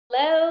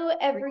Hello,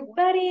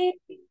 everybody.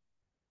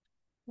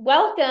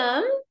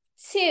 Welcome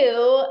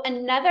to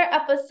another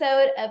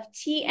episode of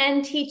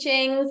TN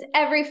Teachings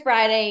every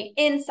Friday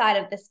inside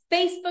of this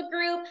Facebook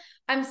group.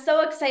 I'm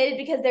so excited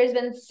because there's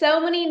been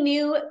so many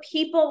new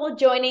people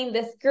joining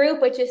this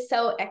group, which is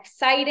so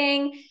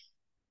exciting.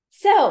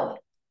 So,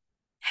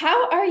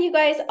 how are you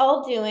guys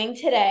all doing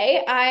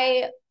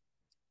today?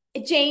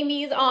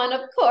 Jamie's on,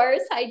 of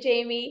course. Hi,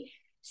 Jamie.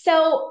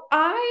 So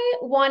I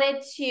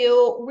wanted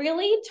to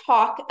really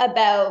talk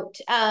about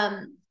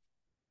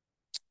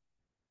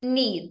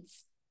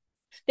needs.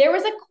 There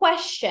was a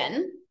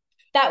question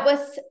that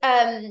was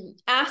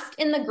asked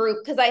in the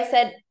group because I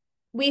said,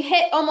 we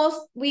hit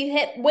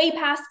way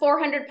past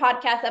 400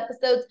 podcast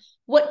episodes.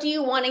 What do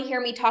you want to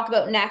hear me talk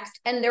about next?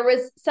 And there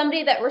was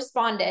somebody that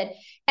responded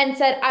and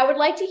said, I would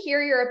like to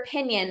hear your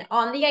opinion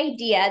on the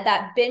idea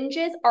that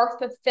binges are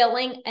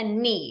fulfilling a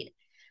need.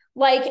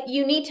 Like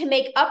you need to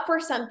make up for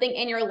something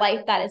in your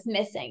life that is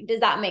missing. Does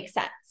that make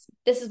sense?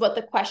 This is what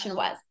the question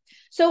was.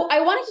 So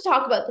I wanted to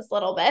talk about this a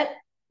little bit.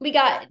 We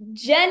got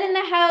Jen in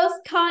the house,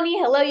 Connie.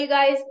 Hello, you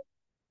guys.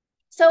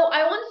 So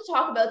I wanted to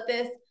talk about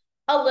this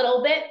a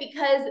little bit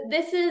because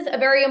this is a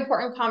very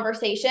important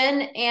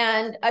conversation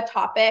and a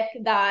topic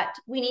that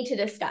we need to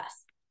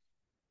discuss.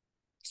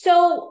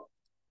 So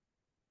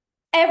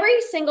every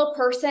single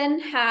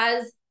person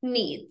has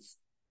needs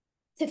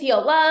to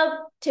feel loved,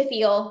 to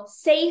feel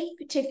safe,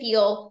 to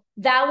feel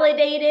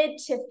validated,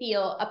 to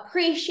feel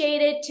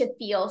appreciated, to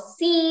feel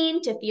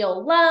seen, to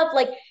feel loved.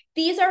 Like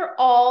these are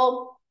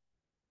all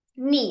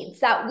needs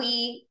that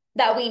we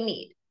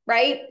need,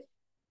 right?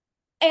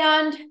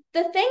 And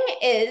the thing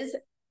is,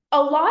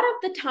 a lot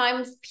of the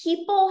times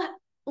people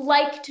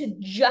like to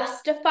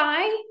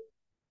justify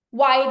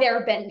why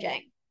they're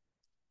binging.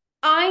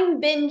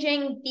 I'm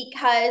binging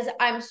because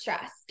I'm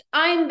stressed.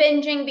 I'm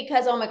binging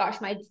because, oh my gosh,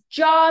 my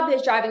job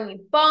is driving me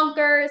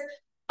bonkers.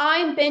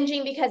 I'm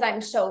binging because I'm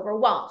so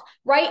overwhelmed,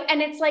 right?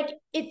 And it's like,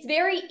 it's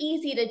very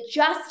easy to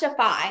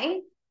justify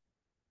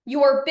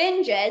your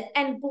binges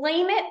and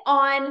blame it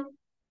on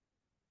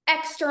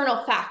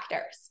external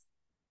factors.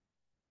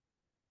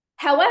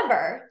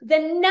 However, the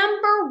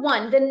number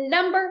one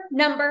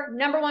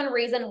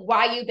reason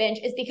why you binge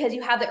is because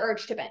you have the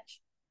urge to binge.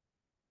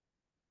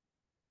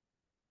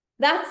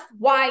 That's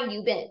why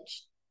you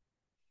binge.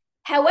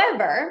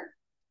 However,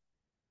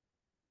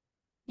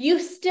 you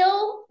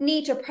still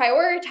need to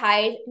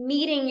prioritize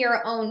meeting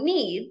your own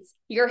needs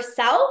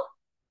yourself.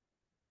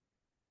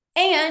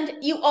 And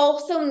you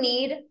also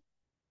need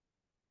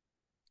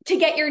to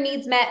get your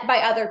needs met by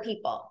other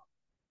people.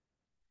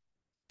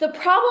 The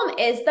problem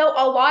is, though,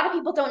 a lot of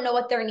people don't know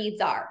what their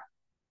needs are.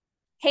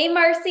 Hey,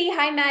 Marcy.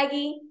 Hi,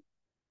 Maggie.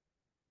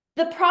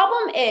 The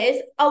problem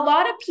is a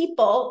lot of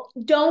people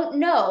don't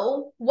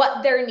know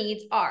what their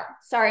needs are.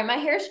 Sorry, my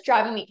hair's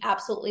driving me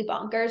absolutely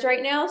bonkers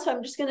right now. So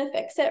I'm just going to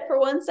fix it for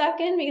 1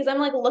 second because I'm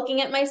like looking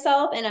at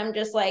myself and I'm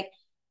just like,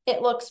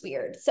 it looks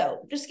weird.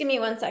 So just give me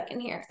 1 second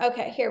here.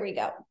 Okay, here we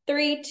go.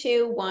 3,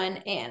 2, 1,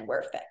 and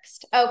we're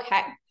fixed.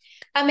 Okay,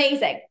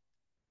 amazing.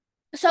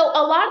 So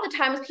a lot of the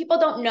times people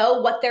don't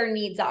know what their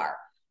needs are.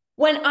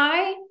 When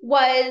I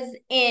was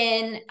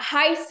in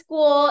high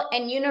school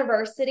and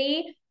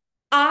university,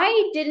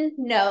 I didn't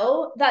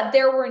know that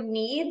there were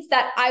needs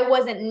that I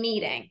wasn't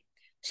meeting.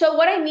 So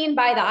what I mean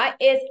by that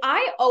is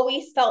I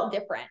always felt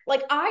different.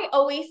 Like I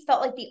always felt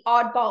like the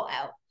oddball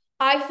out.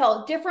 I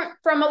felt different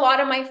from a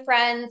lot of my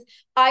friends.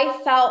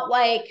 I felt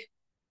like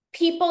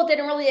people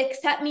didn't really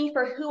accept me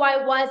for who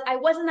I was. I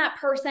wasn't that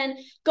person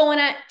going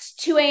at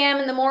 2 a.m.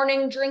 in the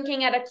morning,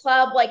 drinking at a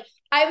club. Like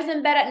I was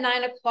in bed at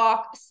 9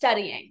 o'clock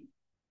studying.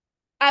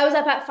 I was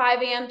up at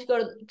 5 a.m. to go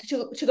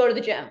to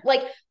the gym.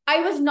 Like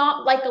I was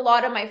not like a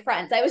lot of my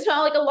friends. I was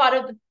not like a lot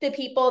of the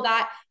people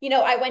that,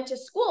 I went to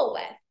school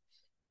with.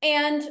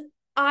 And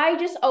I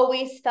just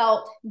always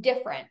felt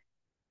different.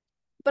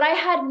 But I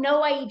had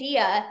no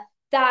idea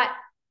that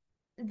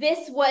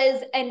this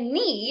was a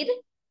need,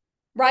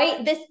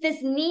 right?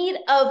 This need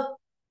of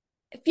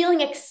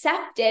feeling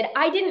accepted.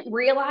 I didn't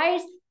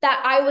realize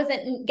that I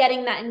wasn't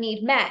getting that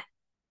need met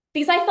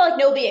because I felt like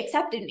nobody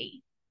accepted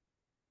me.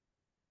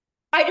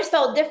 I just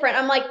felt different.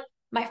 I'm like,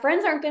 my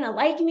friends aren't going to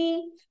like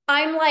me.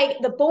 I'm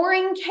like the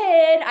boring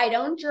kid. I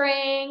don't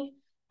drink.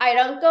 I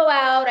don't go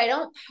out. I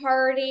don't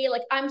party.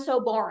 Like I'm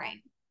so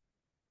boring.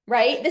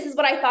 Right? This is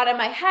what I thought in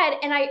my head.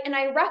 And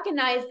I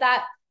recognized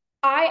that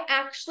I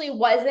actually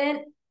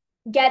wasn't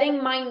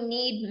getting my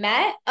need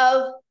met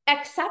of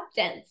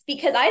acceptance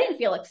because I didn't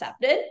feel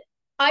accepted.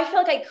 I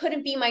feel like I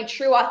couldn't be my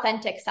true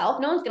authentic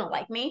self. No one's going to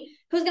like me.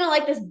 Who's going to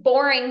like this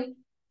boring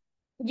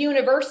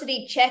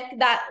university chick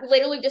that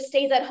literally just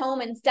stays at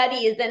home and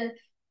studies and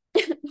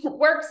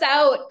works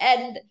out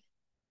and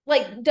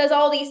like does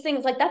all these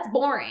things? Like that's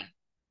boring.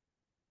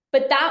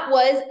 But that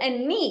was a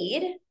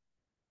need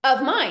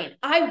of mine.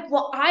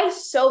 I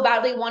so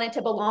badly wanted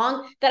to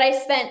belong that I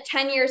spent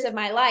 10 years of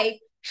my life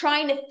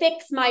trying to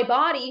fix my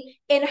body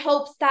in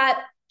hopes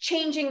that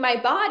changing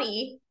my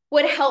body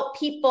would help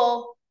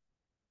people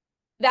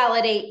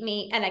validate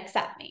me and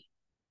accept me.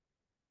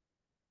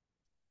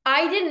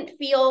 I didn't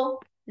feel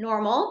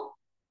normal.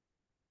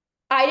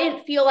 I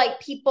didn't feel like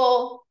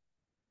people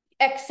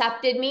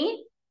accepted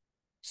me.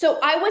 So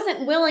I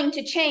wasn't willing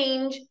to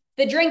change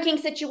the drinking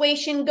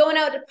situation, going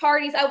out to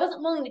parties. I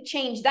wasn't willing to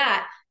change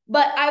that.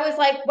 But I was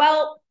like,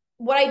 well,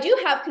 what I do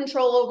have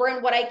control over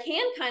and what I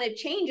can kind of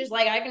change is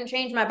like, I can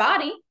change my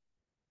body.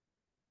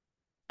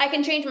 I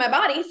can change my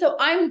body. So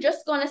I'm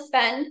just going to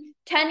spend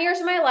 10 years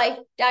of my life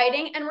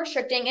dieting and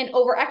restricting and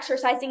over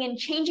exercising and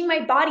changing my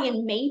body.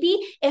 And maybe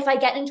if I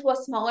get into a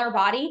smaller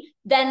body,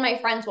 then my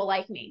friends will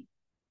like me.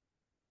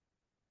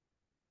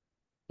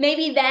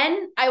 Maybe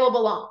then I will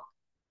belong.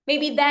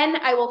 Maybe then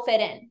I will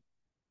fit in.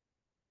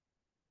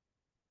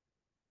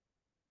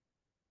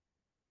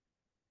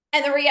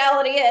 And the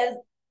reality is,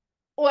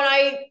 when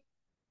I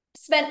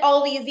spent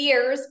all these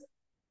years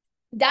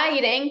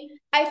dieting,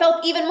 I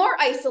felt even more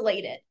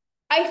isolated.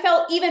 I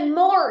felt even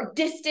more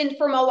distant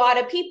from a lot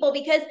of people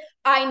because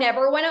I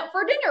never went out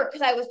for dinner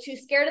because I was too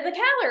scared of the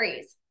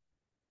calories.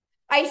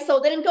 I still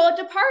didn't go out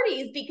to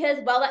parties because,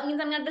 well, that means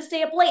I'm going to have to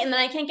stay up late and then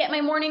I can't get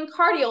my morning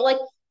cardio. Like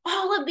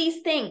all of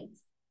these things.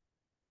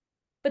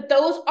 But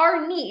those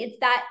are needs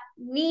that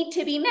need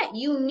to be met.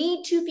 You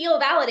need to feel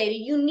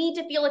validated. You need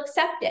to feel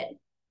accepted.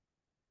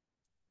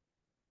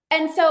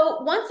 And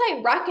so once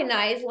I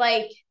recognize,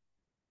 like,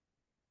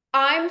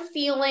 I'm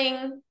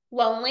feeling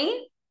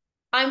lonely,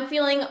 I'm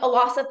feeling a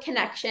loss of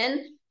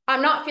connection,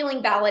 I'm not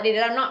feeling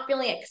validated, I'm not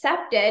feeling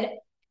accepted,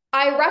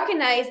 I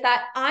recognize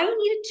that I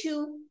needed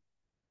to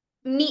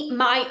meet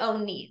my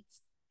own needs.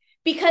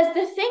 Because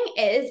the thing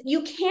is,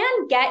 you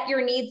can get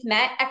your needs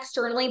met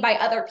externally by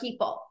other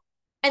people.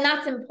 And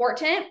that's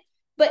important.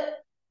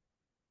 But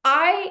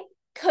I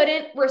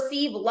couldn't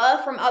receive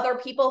love from other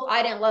people if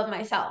I didn't love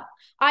myself.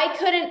 I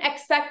couldn't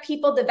expect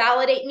people to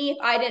validate me if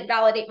I didn't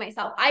validate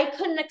myself. I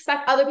couldn't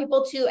expect other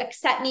people to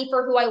accept me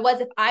for who I was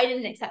if I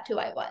didn't accept who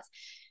I was.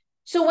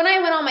 So when I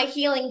went on my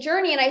healing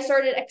journey and I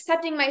started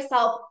accepting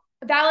myself,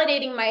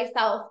 validating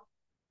myself,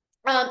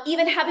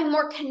 even having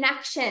more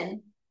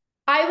connection,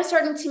 I was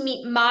starting to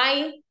meet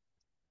my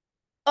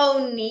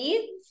own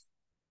needs.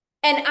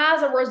 And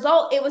as a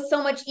result, it was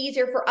so much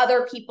easier for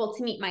other people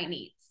to meet my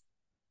needs.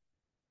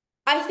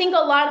 I think a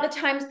lot of the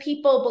times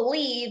people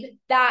believe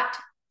that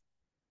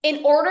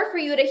in order for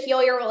you to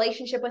heal your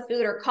relationship with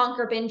food or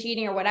conquer binge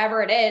eating or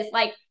whatever it is,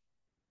 like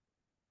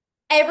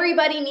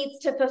everybody needs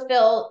to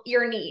fulfill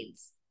your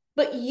needs,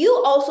 but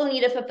you also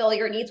need to fulfill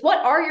your needs.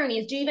 What are your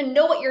needs? Do you even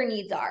know what your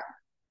needs are?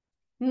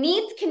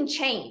 Needs can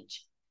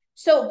change.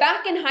 So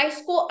back in high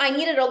school, I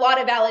needed a lot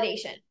of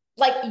validation.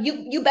 Like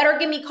you better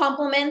give me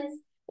compliments.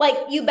 Like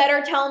you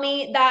better tell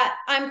me that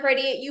I'm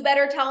pretty. You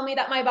better tell me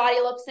that my body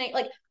looks nice.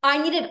 Like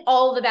I needed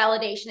all the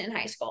validation in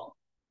high school,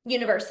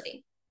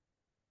 university.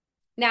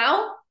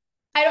 Now,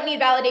 I don't need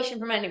validation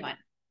from anyone.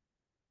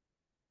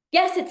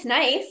 Yes, it's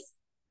nice,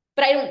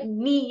 but I don't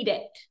need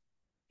it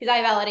because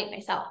I validate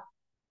myself.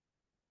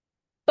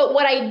 But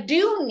what I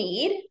do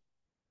need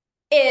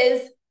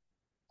is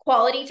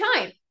quality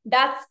time.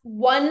 That's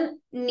one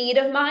need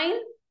of mine.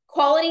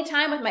 Quality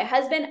time with my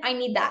husband, I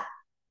need that.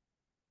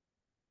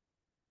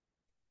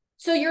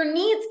 So your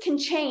needs can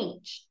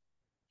change.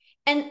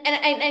 And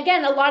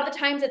again, a lot of the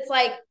times it's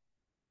like,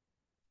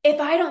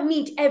 if I don't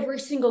meet every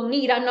single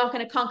need, I'm not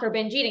going to conquer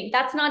binge eating.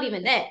 That's not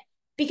even it,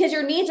 because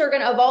your needs are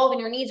going to evolve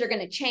and your needs are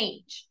going to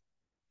change.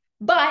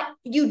 But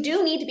you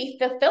do need to be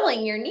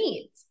fulfilling your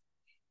needs.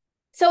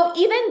 So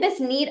even this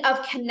need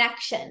of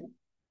connection,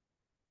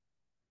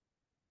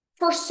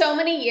 for so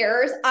many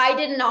years, I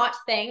did not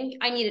think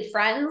I needed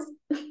friends.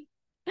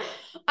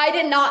 I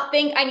did not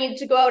think I needed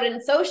to go out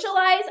and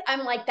socialize.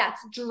 I'm like,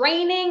 that's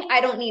draining.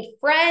 I don't need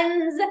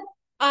friends.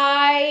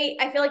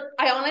 I feel like,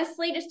 I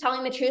honestly, just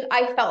telling the truth,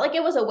 I felt like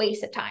it was a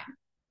waste of time.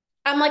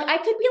 I'm like, I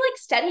could be like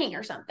studying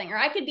or something, or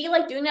I could be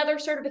like doing another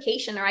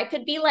certification, or I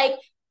could be like,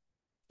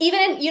 even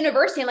in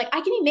university, I'm like,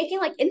 I can be making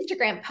like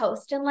Instagram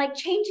posts and like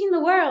changing the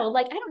world.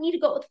 Like, I don't need to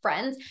go with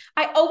friends.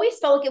 I always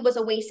felt like it was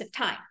a waste of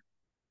time.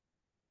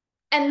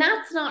 And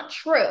that's not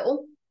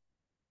true,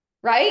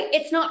 right?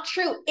 It's not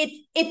true.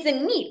 It's a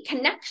need,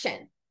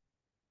 connection.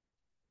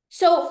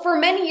 So for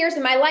many years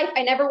in my life,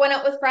 I never went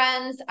out with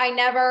friends. I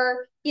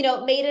never,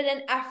 made it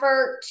an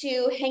effort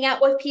to hang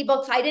out with people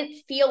because I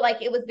didn't feel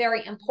like it was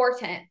very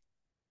important.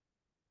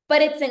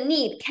 But it's a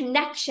need.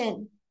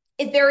 Connection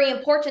is very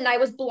important. I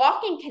was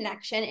blocking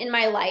connection in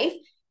my life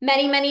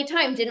many, many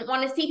times. Didn't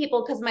want to see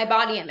people because of my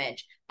body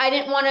image. I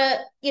didn't want to,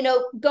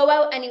 go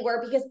out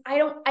anywhere because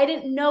I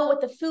didn't know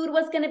what the food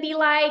was going to be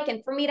like.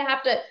 And for me to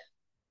have to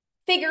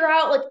figure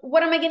out like,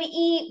 what am I going to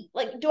eat?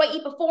 Like, do I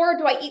eat before?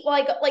 Do I eat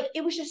while I go? Like,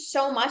 it was just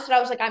so much that I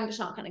was like, I'm just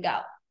not going to go.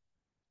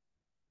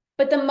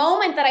 But the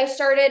moment that I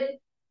started,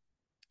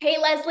 hey,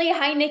 Leslie,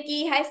 hi,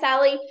 Nikki, hi,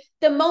 Sally,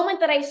 the moment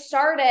that I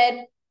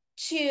started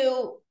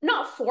to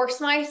not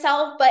force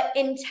myself, but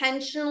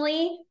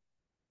intentionally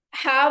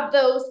have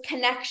those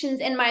connections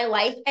in my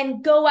life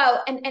and go out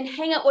and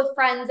hang out with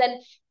friends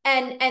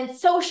and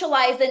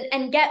socialize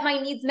and get my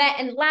needs met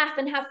and laugh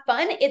and have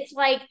fun, it's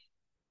like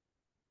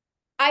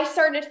I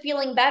started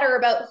feeling better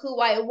about who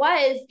I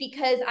was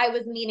because I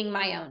was meeting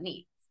my own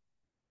needs.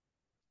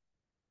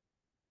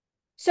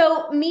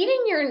 So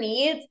meeting your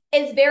needs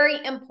is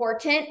very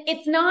important.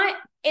 It's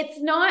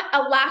not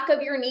a lack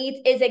of your needs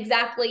is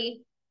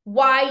exactly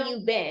why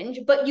you binge,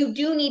 but you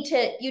do need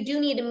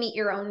to meet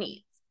your own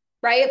needs,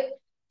 right?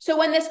 So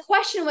when this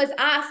question was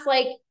asked,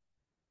 like,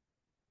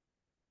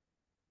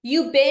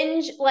 you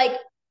binge, like,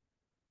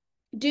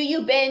 do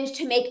you binge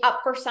to make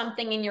up for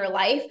something in your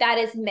life that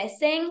is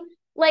missing?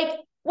 Like,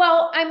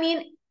 well, I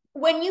mean,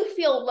 when you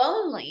feel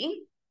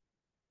lonely,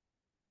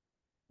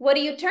 what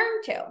do you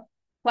turn to?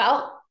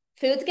 Well,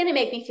 food's going to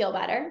make me feel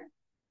better.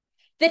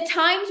 The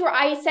times where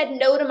I said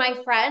no to my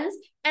friends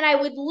and I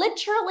would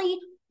literally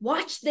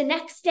watch the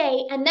next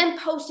day and then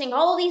posting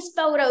all these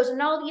photos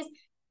and all these,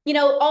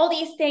 all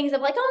these things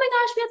of like, oh my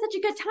gosh, we had such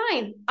a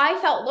good time.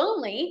 I felt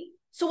lonely.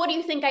 So what do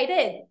you think I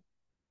did?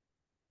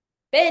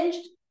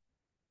 Binged,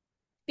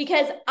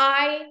 because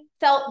I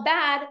felt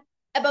bad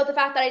about the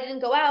fact that I didn't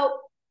go out.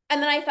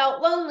 And then I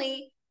felt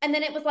lonely. And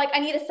then it was like, I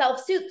need a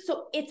self-soothe.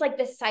 So it's like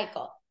this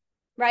cycle,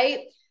 right?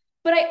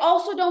 But I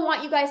also don't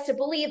want you guys to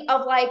believe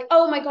of like,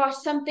 oh my gosh,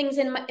 something's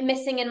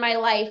missing in my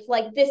life.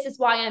 Like, this is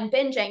why I'm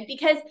binging,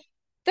 because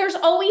there's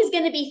always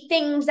going to be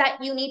things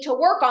that you need to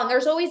work on.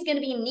 There's always going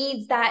to be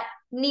needs that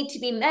need to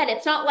be met.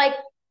 It's not like,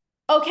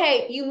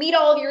 okay, you meet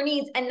all of your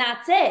needs and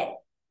that's it.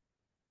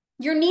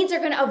 Your needs are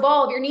going to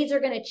evolve. Your needs are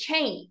going to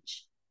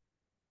change.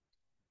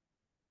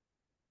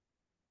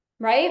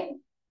 Right?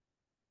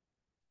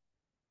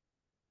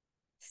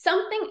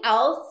 Something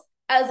else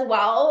as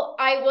well,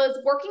 I was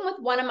working with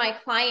one of my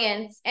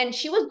clients and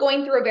she was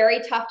going through a very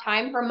tough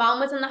time. Her mom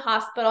was in the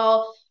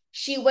hospital.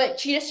 She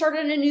just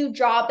started a new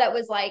job that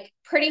was like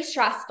pretty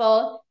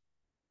stressful.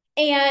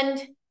 And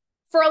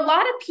for a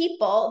lot of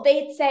people,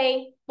 they'd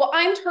say, well,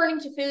 I'm turning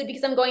to food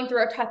because I'm going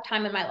through a tough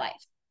time in my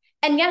life.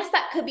 And yes,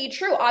 that could be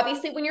true.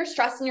 Obviously, when you're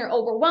stressed and you're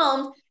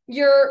overwhelmed,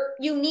 you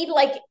need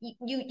like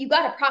you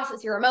got to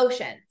process your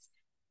emotions.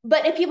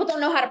 But if people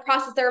don't know how to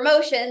process their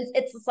emotions,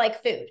 it's just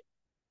like food.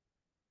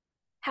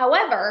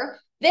 However,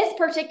 this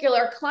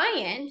particular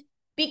client,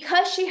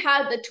 because she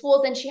had the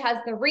tools and she has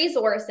the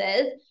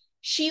resources,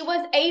 she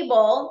was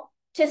able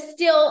to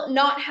still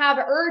not have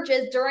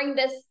urges during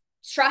this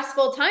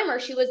stressful time where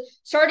she was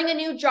starting a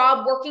new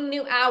job, working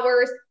new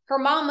hours. Her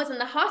mom was in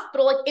the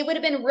hospital. Like, it would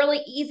have been really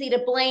easy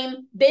to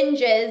blame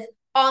binges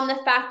on the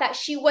fact that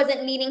she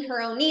wasn't meeting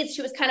her own needs.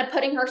 She was kind of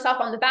putting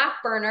herself on the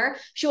back burner.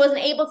 She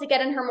wasn't able to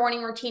get in her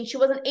morning routine. She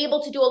wasn't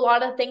able to do a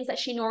lot of things that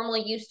she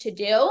normally used to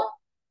do.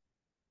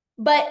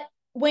 But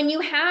when you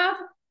have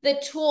the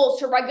tools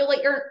to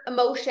regulate your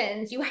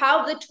emotions, you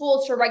have the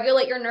tools to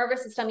regulate your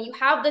nervous system, you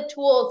have the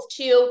tools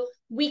to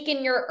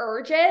weaken your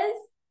urges,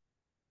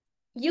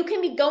 you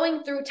can be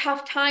going through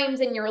tough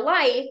times in your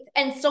life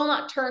and still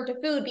not turn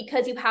to food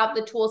because you have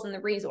the tools and the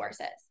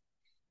resources.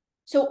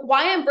 So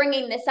why I'm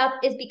bringing this up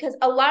is because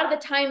a lot of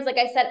the times, like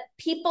I said,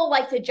 people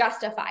like to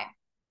justify.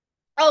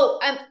 Oh,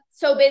 I'm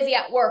so busy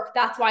at work.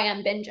 That's why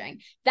I'm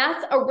binging.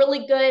 That's a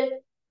really good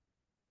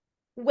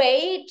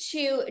way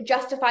to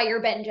justify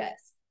your binges.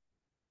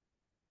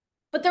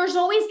 But there's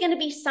always going to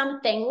be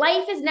something.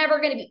 Life is never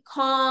going to be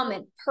calm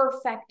and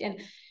perfect.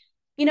 And,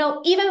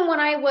 even when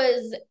I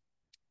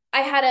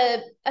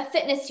had a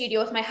fitness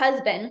studio with my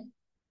husband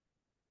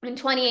in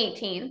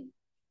 2018.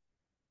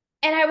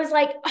 And I was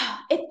like, oh,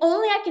 if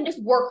only I can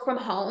just work from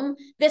home,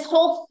 this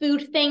whole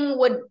food thing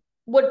would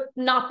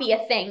not be a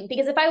thing.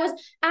 Because if I was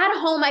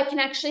at home, I can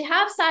actually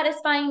have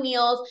satisfying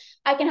meals.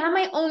 I can have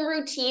my own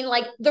routine.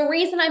 Like, the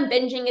reason I'm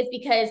binging is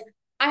because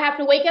I have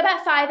to wake up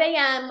at 5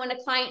 a.m. when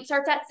a client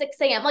starts at 6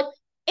 a.m. Like,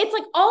 it's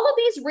like all of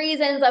these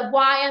reasons of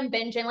why I'm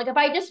binging. Like, if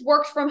I just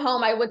worked from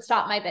home, I would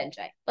stop my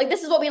binging. Like,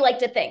 this is what we like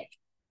to think.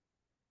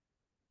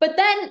 But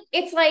then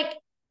it's like,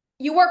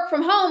 you work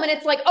from home and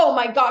it's like, oh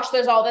my gosh,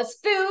 there's all this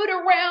food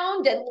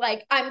around and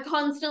like I'm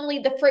constantly,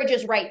 the fridge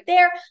is right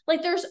there.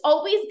 Like, there's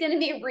always going to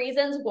be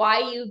reasons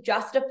why you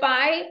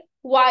justify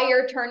why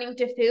you're turning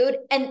to food.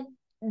 And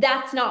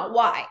that's not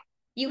why.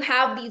 You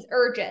have these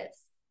urges.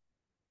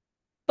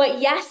 But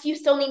yes, you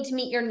still need to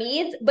meet your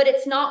needs, but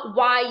it's not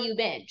why you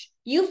binge.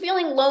 You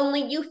feeling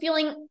lonely, you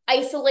feeling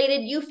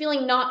isolated, you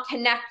feeling not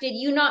connected,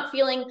 you not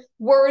feeling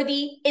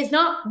worthy is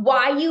not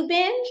why you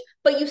binge,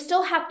 but you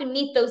still have to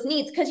meet those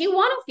needs because you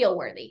want to feel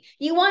worthy.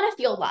 You want to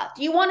feel loved.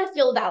 You want to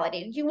feel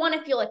validated. You want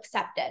to feel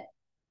accepted,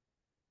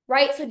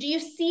 right? So do you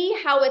see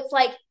how it's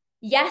like,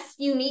 yes,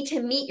 you need to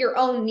meet your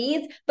own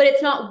needs, but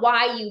it's not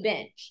why you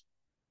binge.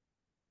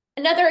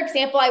 Another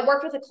example, I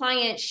worked with a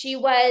client. She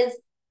was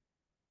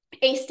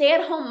a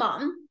stay-at-home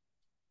mom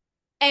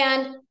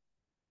and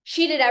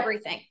she did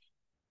everything.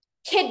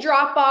 Kid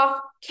drop off,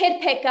 kid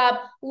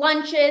pickup,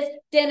 lunches,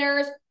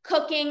 dinners,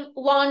 cooking,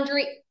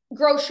 laundry,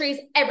 groceries,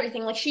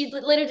 everything. Like, she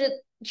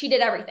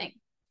did everything.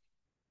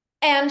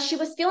 And she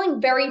was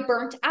feeling very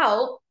burnt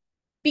out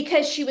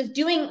because she was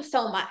doing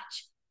so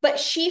much, but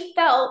she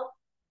felt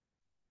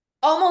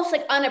almost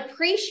like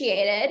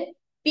unappreciated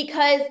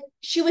because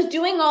she was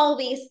doing all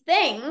these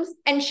things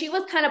and she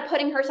was kind of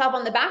putting herself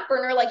on the back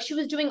burner. Like, she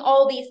was doing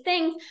all these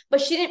things,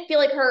 but she didn't feel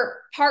like her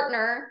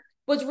partner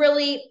was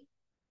really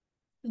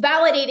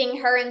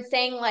validating her and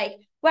saying like,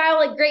 wow,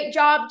 like great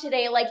job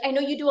today. Like, I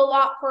know you do a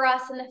lot for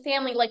us and the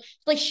family. Like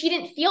she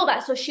didn't feel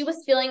that. So she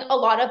was feeling a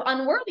lot of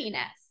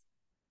unworthiness.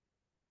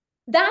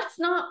 That's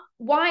not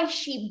why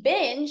she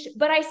binged,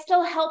 but I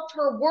still helped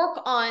her work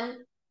on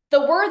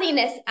the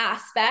worthiness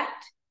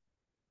aspect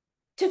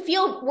to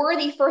feel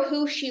worthy for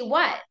who she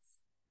was.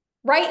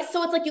 Right?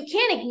 So it's like you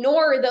can't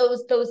ignore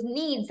those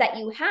needs that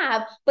you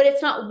have, but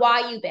it's not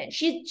why you binge.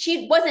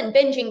 She wasn't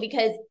binging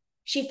because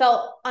she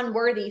felt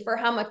unworthy for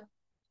how much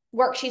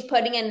work she's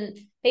putting in.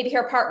 Maybe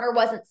her partner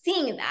wasn't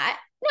seeing that.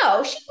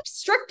 No, she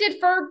restricted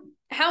for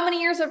how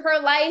many years of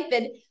her life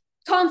and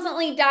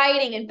constantly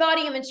dieting and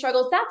body image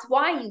struggles. That's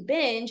why you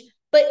binge.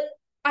 But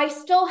I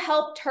still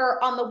helped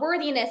her on the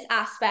worthiness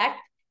aspect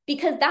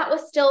because that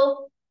was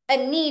still a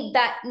need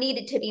that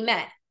needed to be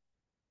met.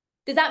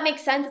 Does that make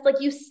sense? It's like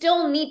you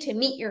still need to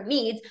meet your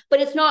needs, but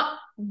it's not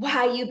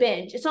why you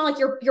binge. It's not like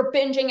you're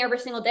binging every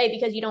single day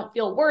because you don't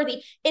feel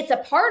worthy. It's a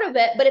part of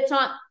it, but it's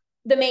not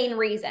the main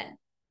reason.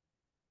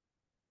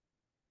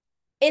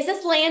 Is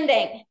this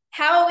landing?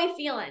 How are we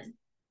feeling?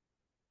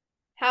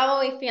 How are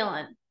we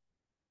feeling?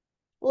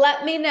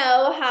 Let me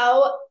know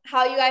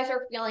how you guys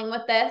are feeling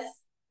with this.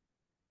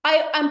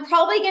 I'm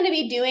probably going to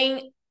be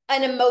doing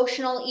an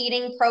emotional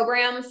eating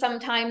program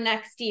sometime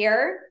next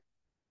year.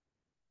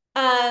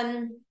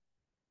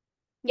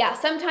 Yeah,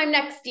 sometime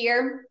next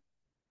year,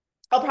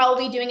 I'll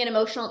probably be doing an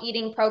emotional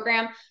eating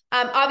program.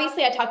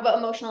 Obviously, I talk about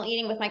emotional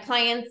eating with my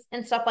clients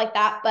and stuff like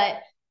that,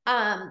 but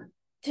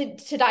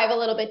to dive a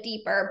little bit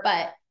deeper.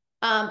 But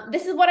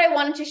this is what I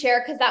wanted to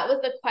share because that was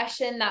the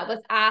question that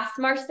was asked.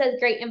 Marcia says,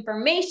 great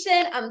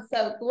information. I'm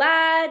so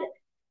glad.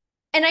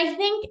 And I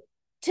think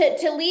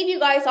to leave you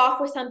guys off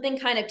with something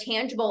kind of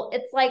tangible,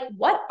 it's like,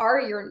 what are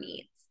your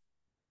needs?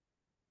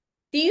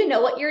 Do you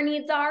know what your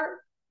needs are?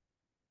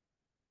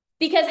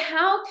 Because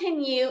how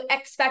can you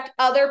expect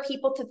other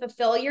people to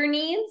fulfill your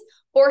needs,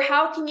 or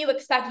how can you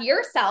expect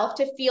yourself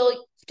to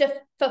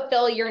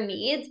fulfill your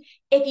needs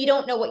if you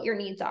don't know what your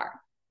needs are?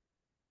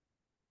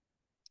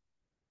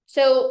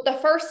 So the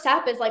first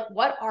step is like,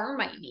 what are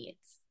my needs?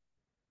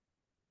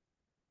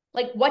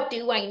 Like, what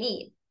do I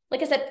need?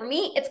 Like I said, for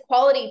me, it's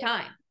quality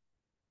time.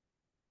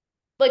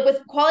 Like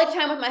with quality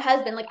time with my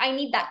husband, like I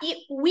need that.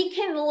 We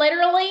can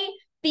literally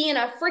be in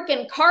a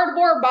freaking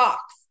cardboard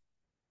box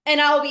and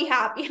I'll be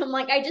happy. I'm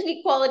like, I just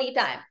need quality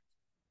time.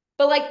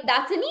 But like,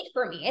 that's a need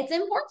for me. It's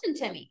important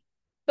to me.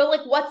 But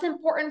like, what's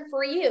important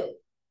for you?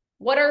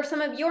 What are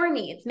some of your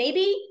needs?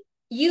 Maybe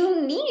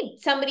you need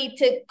somebody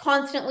to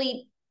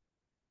constantly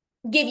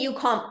give you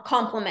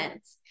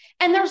compliments.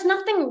 And there's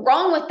nothing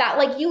wrong with that.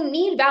 Like, you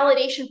need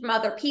validation from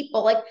other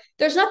people. Like,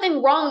 there's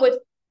nothing wrong with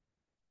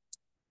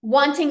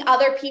wanting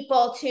other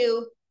people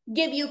to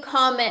give you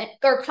comment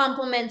or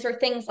compliments or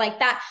things like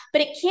that.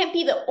 But it can't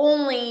be the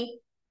only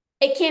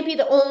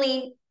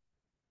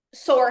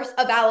source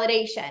of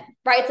validation,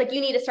 right? It's like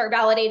you need to start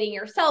validating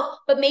yourself,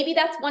 but maybe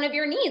that's one of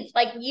your needs.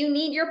 Like you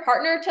need your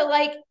partner to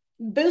like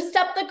boost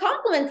up the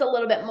compliments a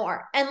little bit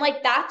more. And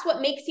like, that's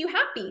what makes you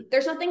happy.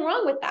 There's nothing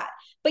wrong with that,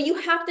 but you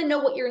have to know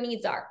what your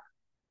needs are.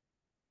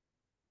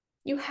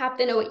 You have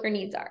to know what your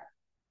needs are.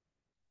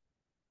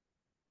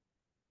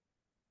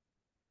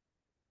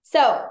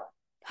 So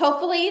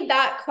hopefully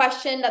that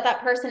question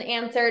that person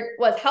answered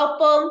was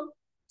helpful.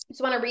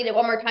 Just want to read it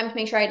one more time to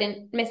make sure I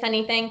didn't miss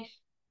anything.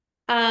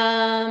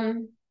 Yeah,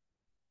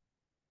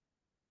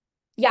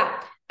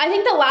 I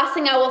think the last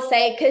thing I will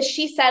say, because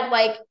she said,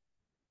 like,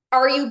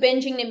 are you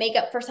binging to make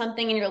up for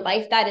something in your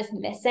life that is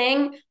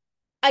missing?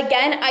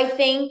 Again, I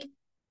think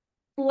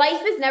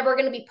life is never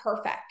going to be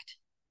perfect,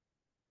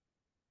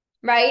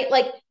 right?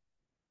 Like,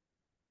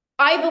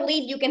 I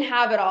believe you can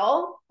have it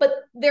all, but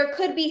there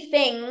could be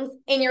things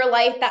in your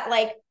life that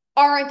like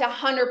aren't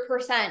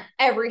 100%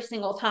 every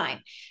single time.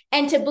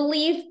 And to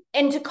believe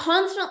and to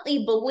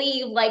constantly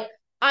believe like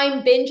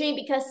I'm binging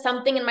because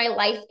something in my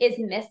life is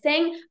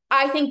missing,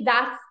 I think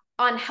that's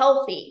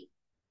unhealthy.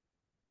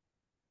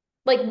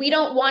 Like, we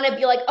don't want to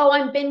be like, oh,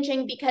 I'm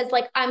binging because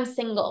like I'm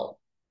single,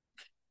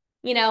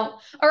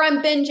 or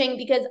I'm binging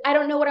because I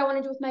don't know what I want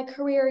to do with my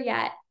career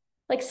yet.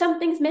 Like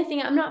something's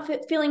missing. I'm not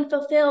feeling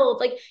fulfilled.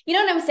 Like, you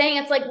know what I'm saying?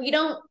 It's like, we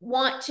don't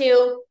want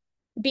to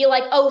be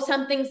like, oh,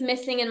 something's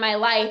missing in my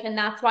life and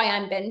that's why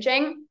I'm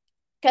binging.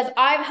 Because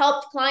I've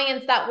helped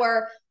clients that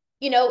were,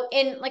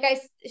 like I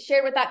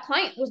shared with that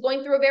client, was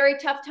going through a very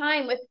tough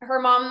time with her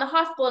mom in the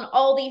hospital and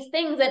all these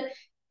things. And,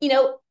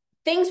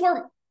 things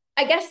were,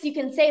 I guess you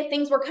can say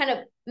things were kind of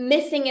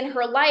missing in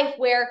her life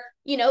where,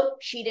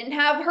 she didn't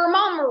have her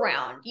mom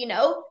around,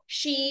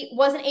 she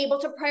wasn't able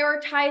to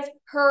prioritize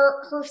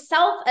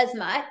herself as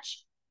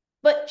much,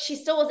 but she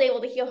still was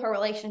able to heal her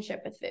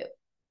relationship with food.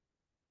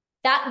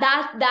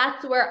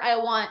 That's where I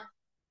want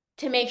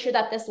to make sure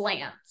that this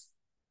lands.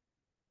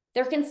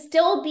 There can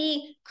still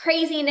be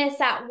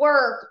craziness at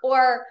work,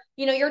 or,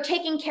 you're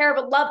taking care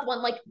of a loved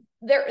one. Like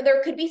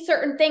there could be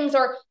certain things,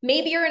 or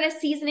maybe you're in a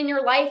season in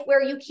your life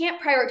where you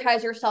can't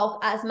prioritize yourself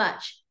as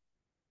much,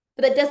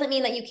 but that doesn't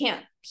mean that you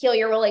can't heal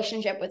your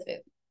relationship with food.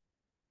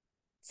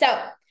 So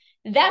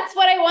that's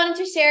what I wanted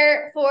to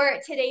share for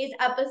today's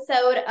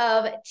episode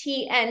of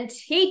Tea and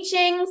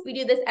Teachings. We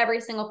do this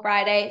every single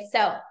Friday.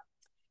 So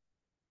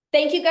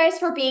thank you guys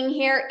for being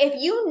here.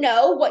 If you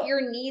know what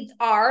your needs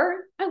are,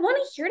 I want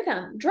to hear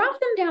them. Drop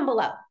them down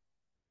below.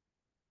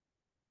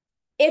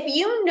 If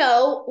you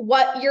know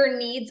what your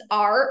needs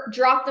are,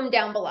 drop them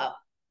down below.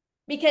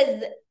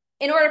 Because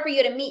in order for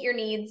you to meet your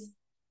needs,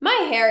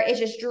 my hair is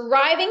just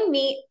driving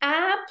me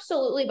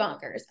absolutely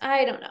bonkers.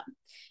 I don't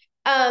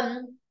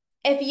know.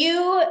 If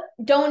you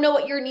don't know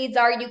what your needs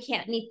are, you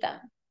can't meet them.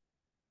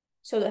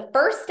 So the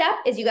first step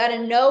is you got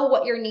to know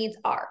what your needs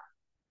are.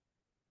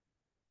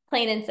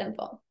 Plain and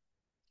simple.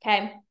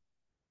 Okay.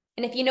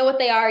 And if you know what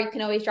they are, you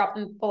can always drop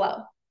them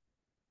below.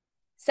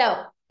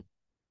 So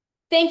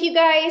thank you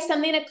guys.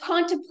 Something to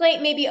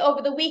contemplate maybe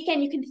over the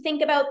weekend. You can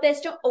think about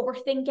this. Don't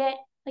overthink it.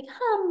 Like,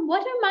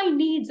 what are my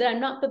needs that I'm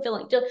not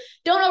fulfilling? Don't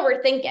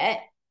overthink it,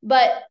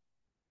 but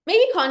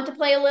maybe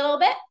contemplate a little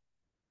bit.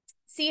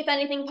 See if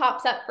anything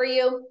pops up for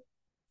you.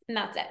 And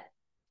that's it.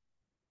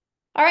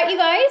 All right, you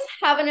guys,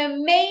 have an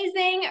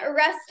amazing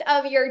rest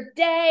of your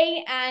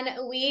day, and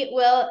we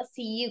will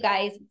see you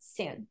guys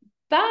soon.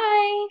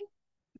 Bye.